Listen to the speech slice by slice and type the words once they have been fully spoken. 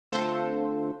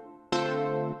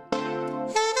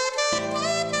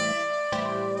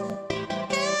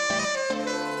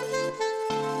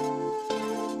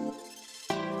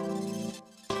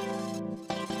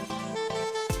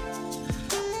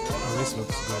This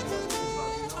looks good.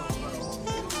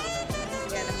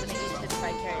 Yeah, I'm gonna eat it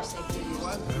vicariously.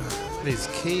 There's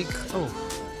cake. Oh.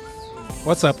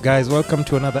 What's up, guys? Welcome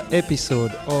to another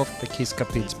episode of the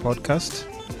Podcast.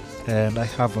 And I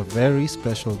have a very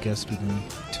special guest with me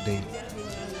today.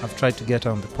 I've tried to get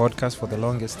her on the podcast for the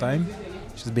longest time.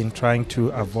 She's been trying to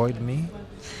avoid me.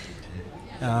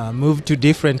 Moved to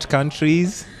different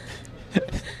countries.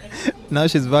 Now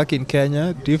she's back in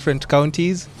Kenya, different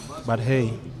counties. But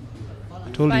hey,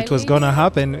 I told you it was gonna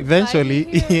happen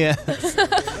eventually. Yes.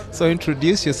 So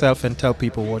introduce yourself and tell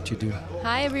people what you do.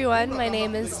 Hi everyone, my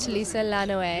name is Talisa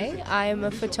Lanoe. I'm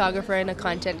a photographer and a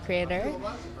content creator.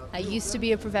 I used to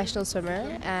be a professional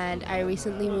swimmer and I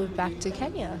recently moved back to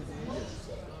Kenya.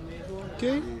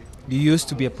 Okay. You used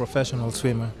to be a professional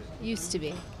swimmer. Used to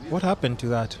be. What happened to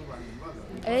that?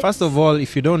 First of all,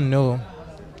 if you don't know,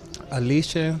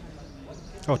 Talisa.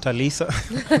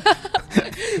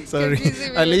 Sorry,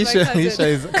 Alicia is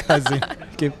a cousin. I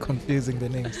keep confusing the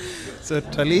names. So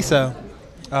Talisa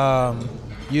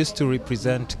used to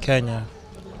represent Kenya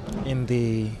in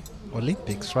the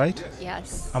Olympics, right?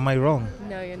 Yes. Am I wrong?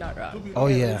 No, you're not wrong. Oh,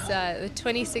 It was the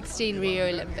 2016 Rio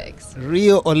Olympics.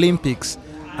 Rio Olympics.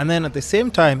 And then at the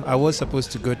same time, I was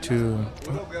supposed to go to,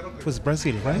 it was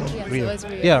Brazil, right? Yes, Rio. it was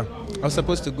Rio. Yeah, I was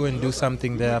supposed to go and do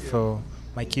something there for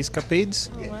my Kiskapades.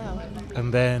 Oh, wow.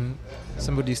 And then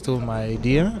somebody stole my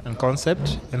idea and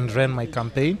concept and ran my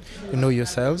campaign. You know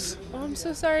yourselves. Oh, I'm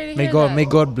so sorry to hear that. May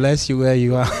God bless you where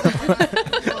you are.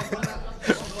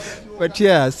 But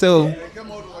yeah, so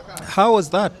how was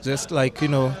that? Just like,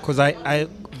 because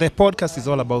the podcast is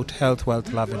all about health,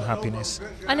 wealth, love, and happiness.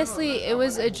 Honestly, it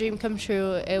was a dream come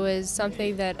true. It was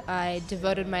something that I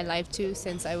devoted my life to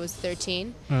since I was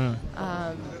 13.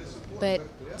 But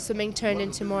swimming turned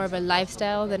into more of a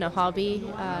lifestyle than a hobby.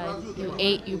 You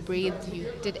ate, you breathed,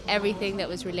 you did everything that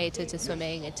was related to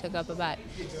swimming. It took up about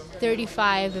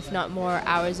 35, if not more,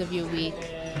 hours of your week.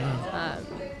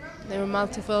 There were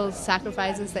multiple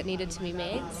sacrifices that needed to be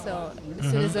made. So as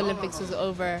soon as the Olympics was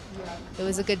over, it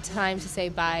was a good time to say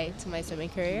bye to my swimming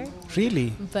career.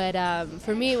 Really? But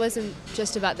for me, it wasn't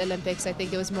just about the Olympics. I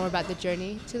think it was more about the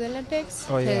journey to the Olympics.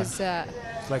 Oh, yeah. It's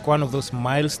like one of those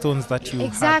milestones that you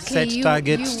have set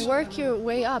targets. You work your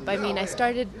way up. I mean, I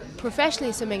started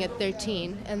professionally swimming at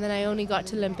 13, and then I only got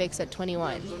to Olympics at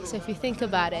 21. So if you think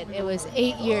about it, it was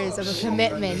 8 years of a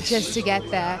commitment just to get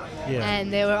there. Yeah.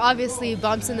 And there were obviously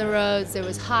bumps in the roads, there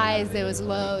was highs, there was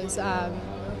lows.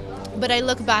 But I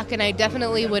look back and I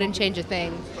definitely wouldn't change a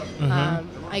thing.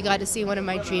 I got to see one of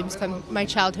my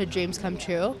childhood dreams come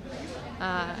true.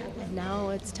 And now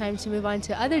it's time to move on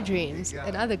to other dreams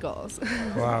and other goals.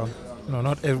 Wow. No,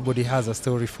 not everybody has a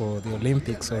story for the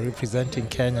Olympics or representing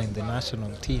Kenya in the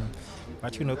national team.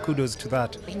 But, kudos to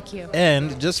that. Thank you.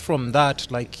 And just from that,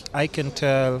 I can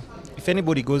tell, if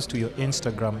anybody goes to your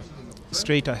Instagram,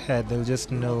 straight ahead, they'll just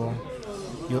know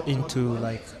you're into,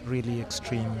 really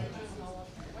extreme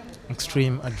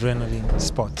adrenaline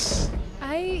sports.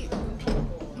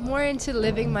 More into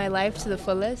living my life to the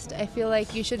fullest. I feel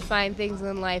like you should find things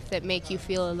in life that make you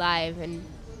feel alive and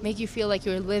make you feel like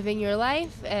you're living your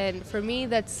life. And for me,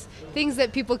 that's things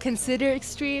that people consider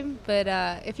extreme. But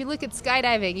if you look at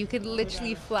skydiving, you could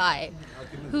literally fly.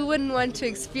 Who wouldn't want to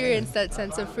experience that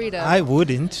sense of freedom? I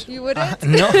wouldn't. You wouldn't?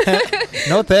 No,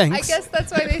 no thanks. I guess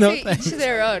that's why they say each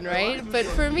their own, right? But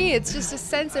for me, it's just a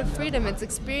sense of freedom. It's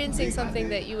experiencing something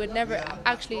that you would never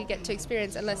actually get to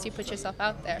experience unless you put yourself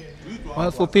out there.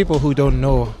 Well, for people who don't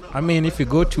know, if you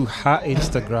go to her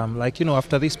Instagram,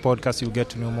 after this podcast, you'll get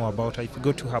to know more about her. If you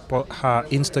go to her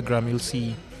Instagram, you'll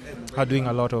see her doing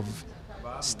a lot of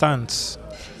stunts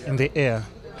in the air.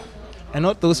 And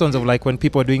not those ones of when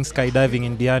people are doing skydiving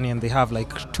in Diani and they have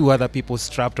 2 other people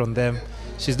strapped on them.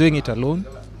 She's doing it alone.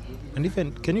 And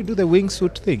even, can you do the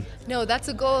wingsuit thing? No, that's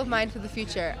a goal of mine for the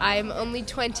future. I'm only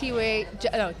 20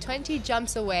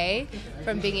 jumps away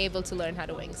from being able to learn how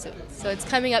to wingsuit. So it's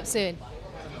coming up soon.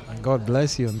 And God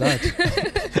bless you on that.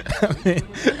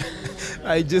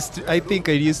 I think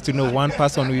I used to know one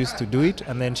person who used to do it,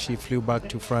 and then she flew back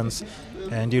to France.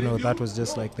 And, that was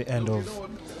just the end of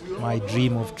my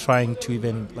dream of trying to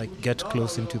even get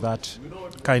close into that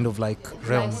kind of realm.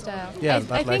 Lifestyle. Yeah,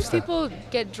 I think people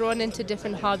get drawn into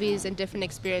different hobbies and different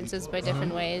experiences by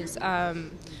different ways.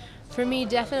 For me,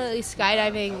 definitely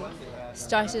skydiving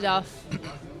started off.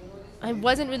 I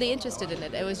wasn't really interested in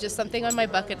it. It was just something on my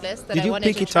bucket list that I wanted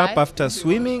to try. Did you pick it up after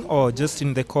swimming or just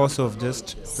in the course of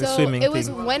just the swimming thing? So it was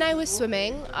when I was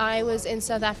swimming. I was in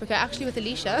South Africa, actually with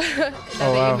Alicia,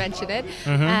 now that you mention it.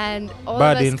 And all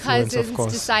of us cousins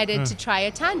decided to try a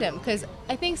tandem because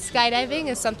I think skydiving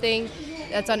is something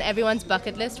that's on everyone's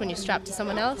bucket list when you're strapped to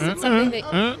someone else. It's something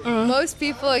that most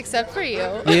people, except for you,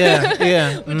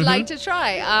 would like to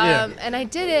try. And I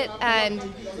did it, and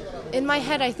in my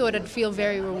head, I thought I'd feel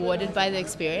very rewarded by the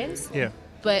experience. Yeah.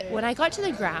 But when I got to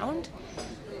the ground,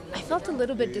 I felt a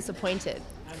little bit disappointed.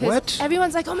 What?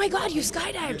 Everyone's like, oh my God, you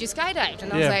skydived.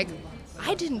 And I was Yeah. like,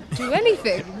 I didn't do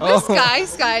anything. Oh. This guy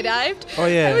skydived. Oh,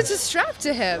 yeah. I was just strapped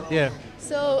to him. Yeah.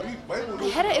 So I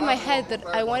had it in my head that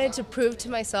I wanted to prove to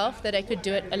myself that I could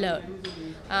do it alone.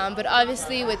 But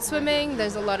obviously with swimming,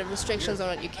 there's a lot of restrictions on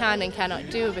what you can and cannot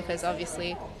do because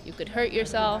obviously you could hurt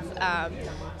yourself.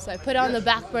 So I put it on the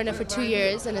back burner for 2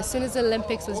 years, and as soon as the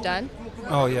Olympics was done,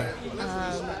 Oh, yeah.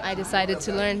 I decided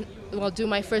to do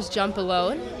my first jump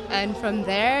alone. And from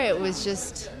there, it was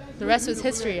just, the rest was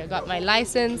history. I got my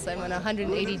license, I'm on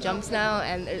 180 jumps now,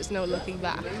 and there's no looking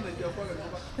back.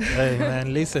 Hey,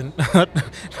 man, listen.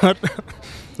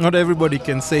 Not everybody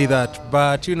can say that,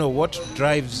 but you know what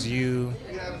drives you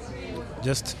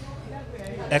just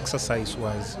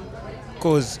exercise-wise?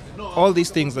 Because all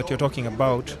these things that you're talking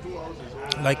about,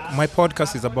 like my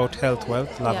podcast is about health,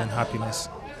 wealth, love, and happiness.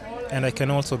 And I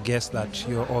can also guess that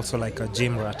you're also like a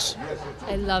gym rat.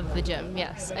 I love the gym,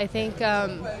 yes. I think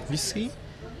You see?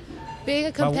 being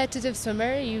a competitive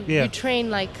swimmer, you train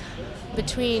like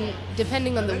between,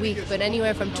 depending on the week, but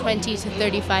anywhere from 20 to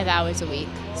 35 hours a week.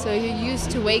 So you're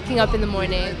used to waking up in the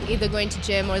morning, either going to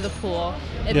gym or the pool.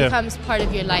 It becomes part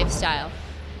of your lifestyle.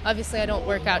 Obviously, I don't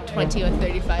work out 20 or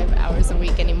 35 hours a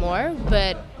week anymore,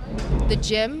 but the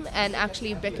gym and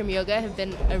actually Bikram yoga have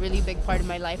been a really big part of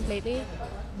my life lately,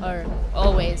 or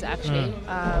always actually.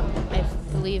 I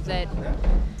believe that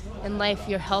in life,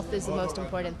 your health is the most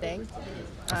important thing.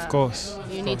 Of course.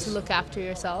 You need to look after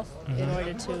yourself in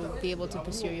order to be able to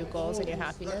pursue your goals and your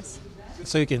happiness.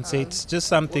 So you can say it's just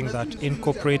something that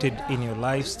incorporated in your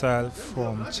lifestyle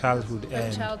from childhood.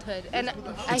 And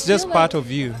it's just part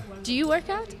of you. Do you work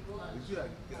out?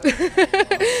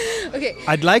 Okay.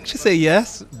 I'd like to say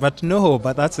yes, but no,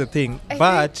 but that's the thing.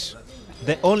 But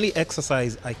the only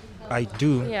exercise I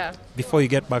do before you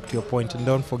get back to your point, and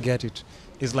don't forget it,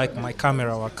 is like my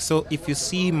camera work. So if you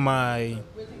see my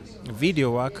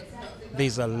video work,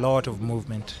 there's a lot of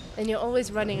movement. And you're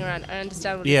always running around. I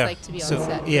understand what it's like to be on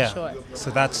set, for sure.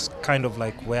 So that's kind of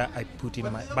like where I put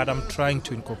in but I'm trying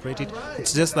to incorporate it.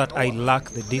 It's just that I lack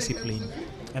the discipline.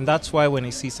 And that's why when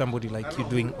I see somebody like you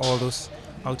doing all those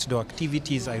outdoor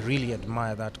activities, I really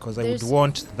admire that, because I would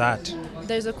want that.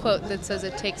 There's a quote that says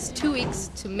it takes 2 weeks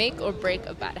to make or break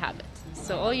a bad habit.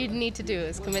 So all you need to do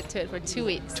is commit to it for 2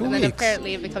 weeks. And then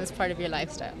apparently it becomes part of your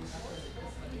lifestyle.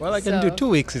 Well, I can do 2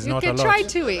 weeks is not a lot. You can try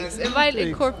 2 weeks. It might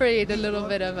incorporate a little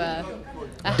bit of a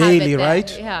daily, habit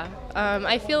right? Yeah.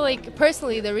 I feel like,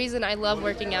 personally, the reason I love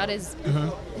working out is,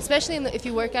 especially if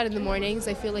you work out in the mornings,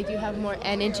 I feel like you have more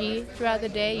energy throughout the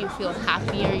day. You feel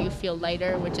happier, you feel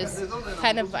lighter, which is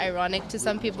kind of ironic to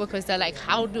some people, because they're like,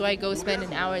 how do I go spend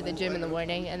an hour at the gym in the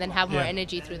morning and then have more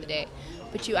energy through the day?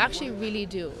 But you actually really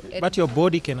do. But your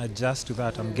body can adjust to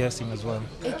that, I'm guessing, as well.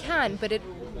 It can, but it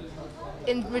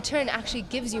in return actually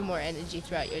gives you more energy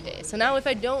throughout your day. So now if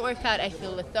I don't work out, I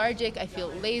feel lethargic, I feel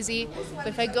lazy. But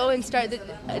if I go and start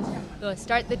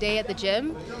the day at the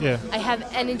gym, I have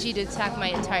energy to attack my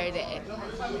entire day.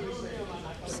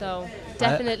 So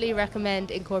definitely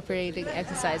recommend incorporating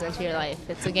exercise into your life.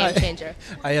 It's a game changer.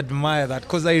 I admire that,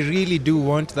 because I really do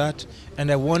want that,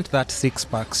 and I want that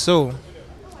six-pack. So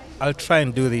I'll try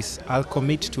and do this. I'll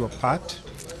commit to a part.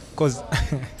 Because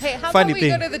hey, how about we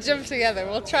go to the gym together?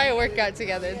 We'll try a workout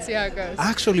together and see how it goes.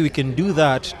 Actually, we can do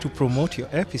that to promote your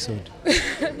episode.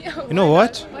 You know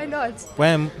what? Why not?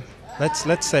 When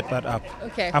let's set that up.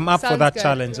 Okay. I'm up for that good.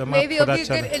 challenge. Maybe it'll be a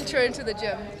good intro into the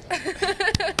gym.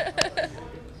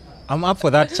 I'm up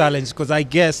for that challenge, because I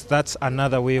guess that's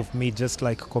another way of me just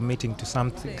like committing to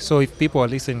something. So if people are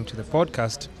listening to the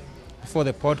podcast, before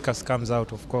the podcast comes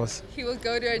out, of course, he will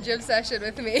go to a gym session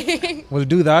with me. We'll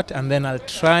do that, and then I'll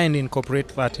try and incorporate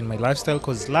that in my lifestyle,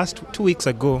 because 2 weeks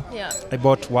ago, I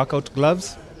bought workout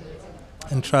gloves,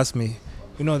 and trust me,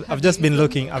 you know, I've just been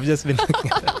looking at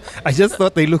them. I just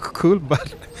thought they look cool,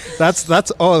 but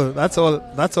that's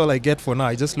all I get for now.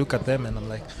 I just look at them and I'm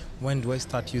like, when do I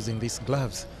start using these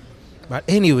gloves? But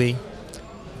anyway,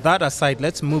 that aside,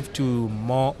 let's move to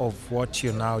more of what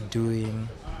you're now doing.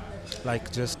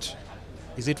 Like, just,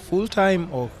 is it full-time,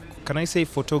 or can I say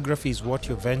photography is what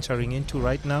you're venturing into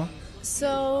right now?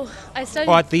 So I studied...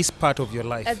 Or at this part of your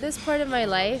life? At this part of my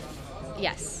life,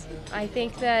 yes. I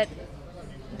think that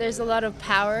there's a lot of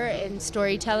power in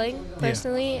storytelling,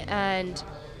 personally, and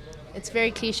it's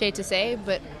very cliche to say,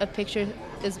 but a picture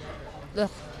is...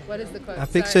 what is the quote? A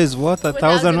picture is worth a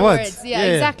thousand words. Yeah,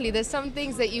 exactly. There's some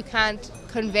things that you can't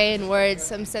convey in words,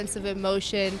 some sense of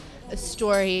emotion, a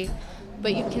story,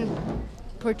 but you can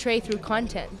portray through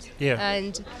content. Yeah.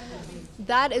 And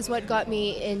that is what got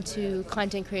me into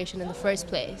content creation in the first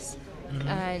place.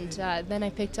 And then I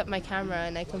picked up my camera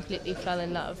and I completely fell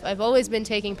in love. I've always been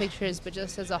taking pictures, but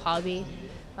just as a hobby.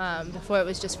 Before it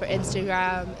was just for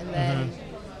Instagram, and then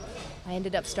I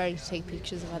ended up starting to take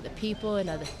pictures of other people and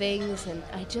other things, and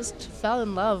I just fell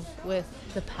in love with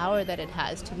the power that it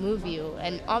has to move you,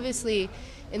 and obviously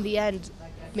in the end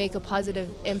make a positive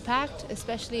impact.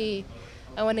 Especially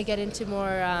I want to get into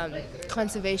more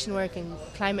conservation work and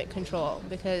climate control,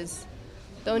 because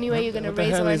the only way you're going to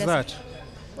raise awareness... What the hell is that?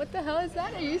 What the hell is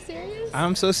that? Are you serious?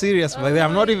 I'm so serious, by the way.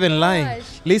 I'm not my even lying.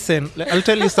 gosh. Listen, I'll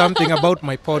tell you something about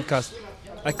my podcast.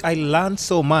 Like, I learned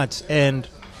so much, and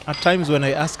at times when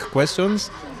I ask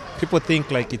questions, people think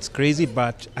like it's crazy,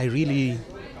 but I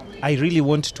really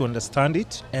want to understand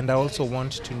it, and I also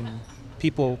want to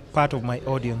people, part of my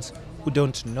audience, who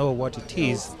don't know what it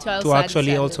is, to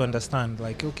actually also understand.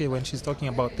 Like, okay, when she's talking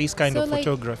about this kind of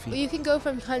photography. You can go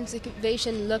from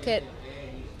conservation, look at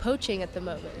poaching at the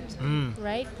moment,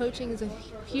 right? Poaching is a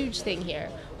huge thing here.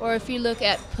 Or if you look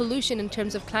at pollution in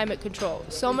terms of climate control,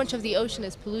 so much of the ocean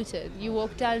is polluted. You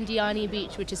walk down Diani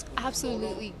Beach, which is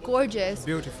absolutely gorgeous,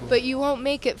 beautiful, but you won't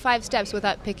make it 5 steps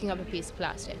without picking up a piece of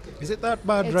plastic. Is it that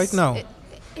bad right now?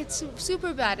 It's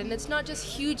super bad, and it's not just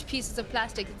huge pieces of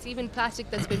plastic. It's even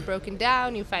plastic that's been broken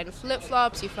down. You find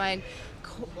flip-flops, you find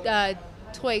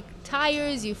toy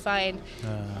tires, you find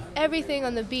everything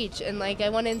on the beach. And like, I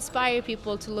want to inspire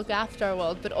people to look after our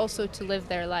world, but also to live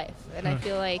their life. And I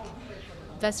feel like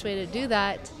the best way to do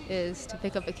that is to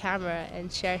pick up a camera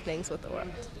and share things with the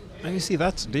world. And you see,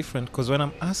 that's different, because when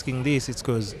I'm asking this, it's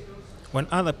because when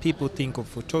other people think of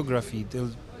photography,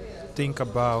 they'll think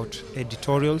about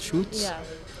editorial shoots. Yeah.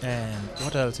 And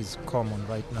what else is common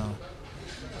right now?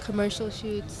 Commercial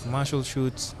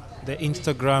shoots, the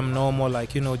Instagram normal,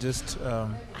 like, just...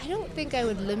 I don't think I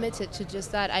would limit it to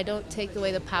just that. I don't take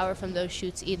away the power from those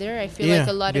shoots either. I feel like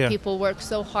a lot of people work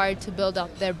so hard to build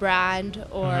up their brand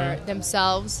or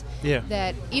themselves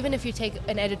that even if you take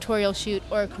an editorial shoot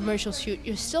or a commercial shoot,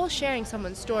 you're still sharing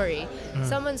someone's story.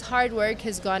 Someone's hard work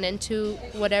has gone into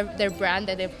whatever their brand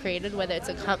that they've created, whether it's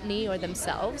a company or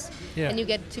themselves, and you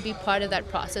get to be part of that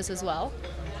process as well.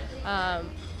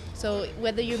 So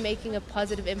whether you're making a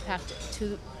positive impact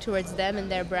towards them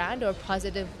and their brand, or a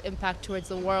positive impact towards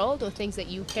the world or things that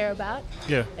you care about,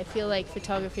 I feel like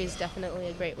photography is definitely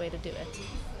a great way to do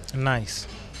it. Nice.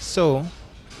 So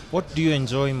what do you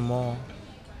enjoy more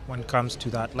when it comes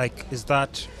to that? Like, is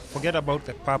that, forget about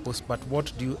the purpose, but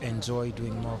what do you enjoy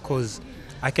doing more? Because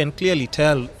I can clearly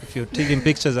tell if you're taking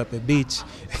pictures at the beach,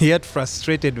 you get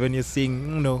frustrated when you're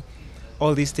seeing,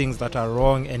 all these things that are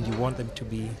wrong, and you want them to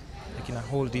be like in a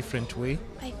whole different way.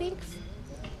 I think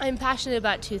I'm passionate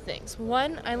about 2 things.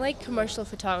 One, I like commercial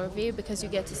photography because you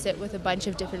get to sit with a bunch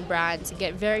of different brands and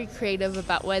get very creative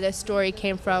about where their story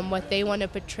came from, what they want to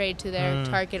portray to their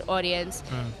target audience.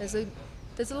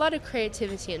 There's a lot of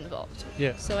creativity involved.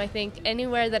 Yeah. So I think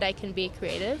anywhere that I can be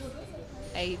creative,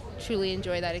 I truly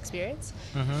enjoy that experience.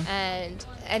 And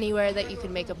anywhere that you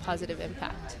can make a positive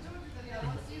impact.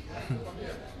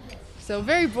 So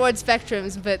very broad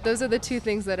spectrums, but those are the 2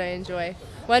 things that I enjoy.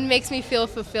 One makes me feel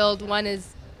fulfilled. One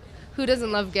is, who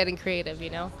doesn't love getting creative,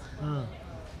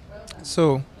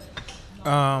 So,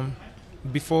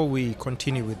 before we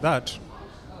continue with that,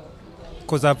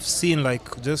 because I've seen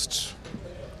like just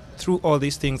through all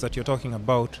these things that you're talking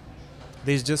about,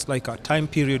 there's just like a time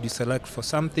period you select for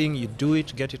something, you do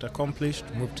it, get it accomplished,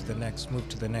 move to the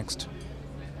next.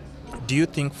 Do you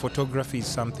think photography is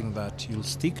something that you'll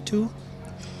stick to?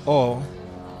 Or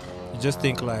you just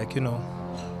think like,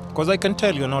 because I can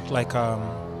tell you're not like,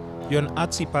 you're an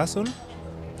artsy person.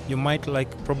 You might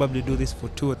like probably do this for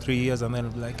 2 or 3 years and then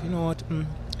be like,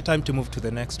 time to move to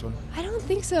the next one. I don't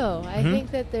think so. I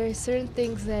think that there are certain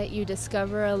things that you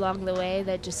discover along the way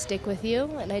that just stick with you.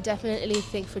 And I definitely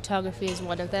think photography is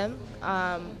one of them.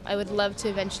 I would love to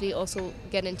eventually also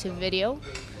get into video.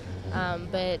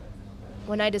 But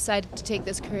when I decided to take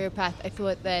this career path, I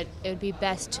thought that it would be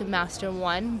best to master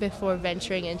one before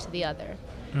venturing into the other.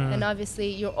 And obviously,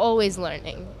 you're always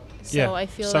learning. So I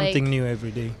feel something new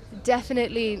every day.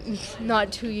 Definitely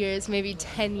not 2 years, maybe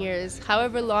 10 years,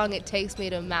 however long it takes me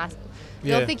to master. I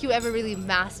don't think you ever really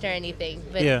master anything.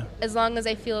 But as long as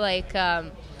I feel like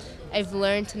I've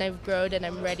learned and I've grown and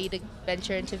I'm ready to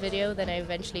venture into video, then I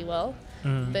eventually will.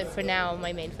 But for now,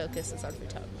 my main focus is on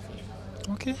photography.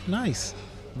 Okay, nice.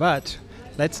 But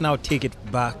let's now take it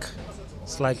back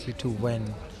slightly to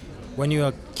when you were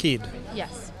a kid.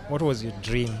 Yes. what was your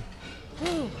dream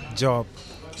job?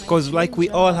 Because like we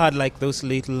all had like those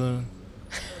little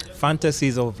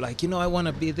fantasies of like, I want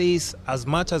to be this, as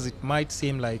much as it might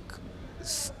seem like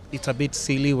it's a bit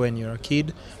silly when you're a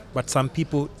kid, but some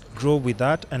people grow with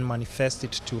that and manifest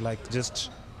it to like just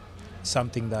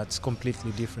something that's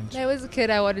completely different. When I was a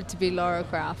kid, I wanted to be Laura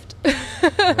Croft.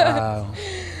 Wow.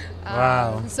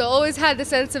 Wow. So always had the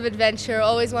sense of adventure,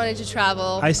 always wanted to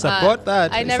travel. I support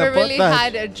that. I never really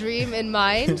had a dream in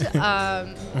mind.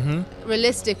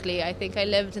 Realistically, I think I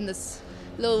lived in this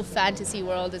little fantasy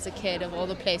world as a kid of all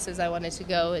the places I wanted to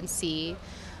go and see.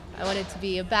 I wanted to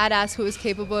be a badass who was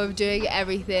capable of doing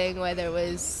everything, whether it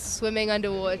was swimming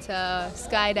underwater,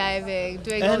 skydiving,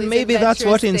 doing all these And maybe that's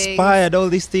what inspired all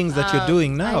these things that you're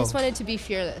doing now. I just wanted to be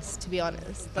fearless, to be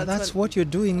honest. That's what you're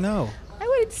doing now. I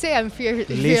wouldn't say I'm fearless.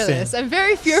 Listen, I'm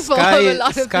very fearful of a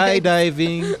lot of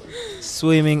skydiving,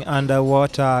 swimming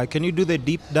underwater. Can you do the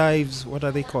deep dives? What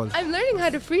are they called? I'm learning how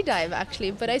to free dive,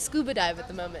 actually, but I scuba dive at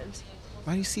the moment.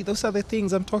 Well, you see, those are the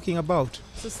things I'm talking about.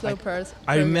 It's a slow progress.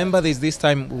 I remember this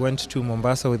time we went to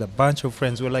Mombasa with a bunch of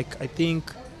friends. We're like, I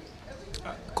think,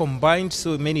 combined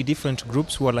so many different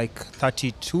groups were like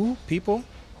 32 people.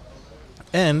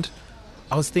 And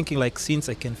I was thinking, like, since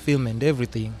I can film and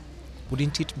everything,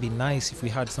 wouldn't it be nice if we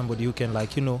had somebody who can,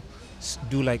 like,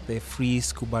 do like the free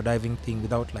scuba diving thing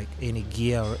without like any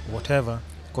gear or whatever?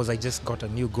 Because I just got a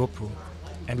new GoPro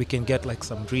and we can get like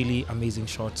some really amazing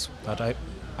shots that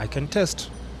I can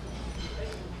test.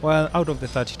 Well, out of the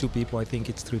 32 people, I think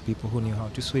it's 3 people who knew how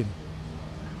to swim.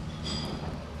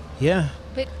 Yeah.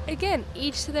 But again,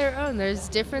 each to their own. There's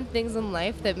different things in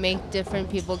life that make different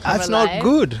people come That's alive. not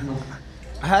good.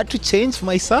 I had to change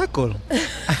my circle.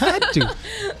 I had to.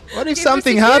 What if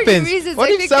something happens? What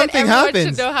if something happens?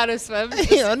 Everyone should know how to swim.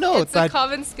 It's a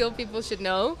common skill people should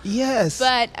know. Yes.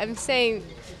 But I'm saying,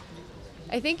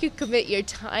 I think you commit your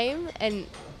time, and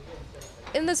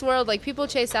in this world, like, people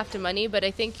chase after money, but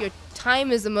I think your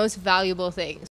time is the most valuable thing.